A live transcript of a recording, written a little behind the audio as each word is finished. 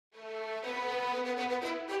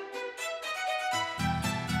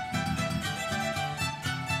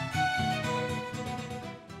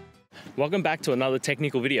Welcome back to another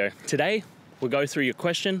technical video. Today, we'll go through your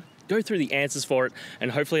question, go through the answers for it,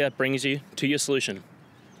 and hopefully that brings you to your solution.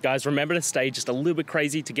 Guys, remember to stay just a little bit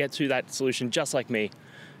crazy to get to that solution just like me.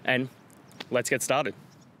 And let's get started.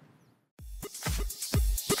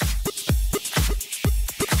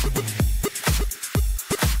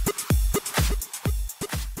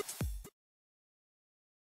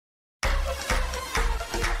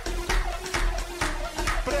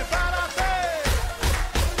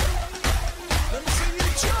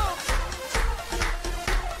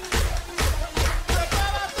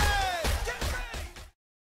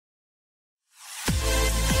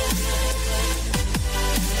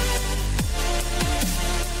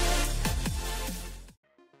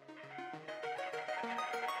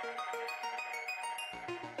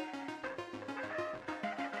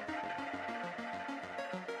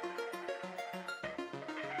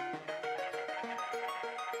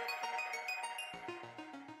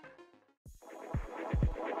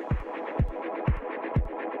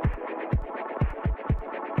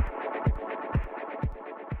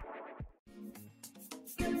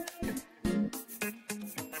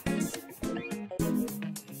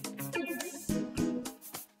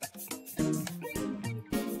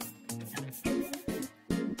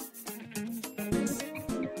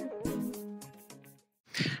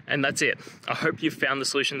 And that's it. I hope you found the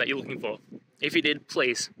solution that you're looking for. If you did,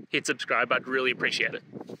 please hit subscribe. I'd really appreciate it.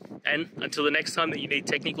 And until the next time that you need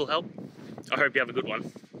technical help, I hope you have a good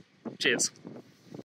one. Cheers.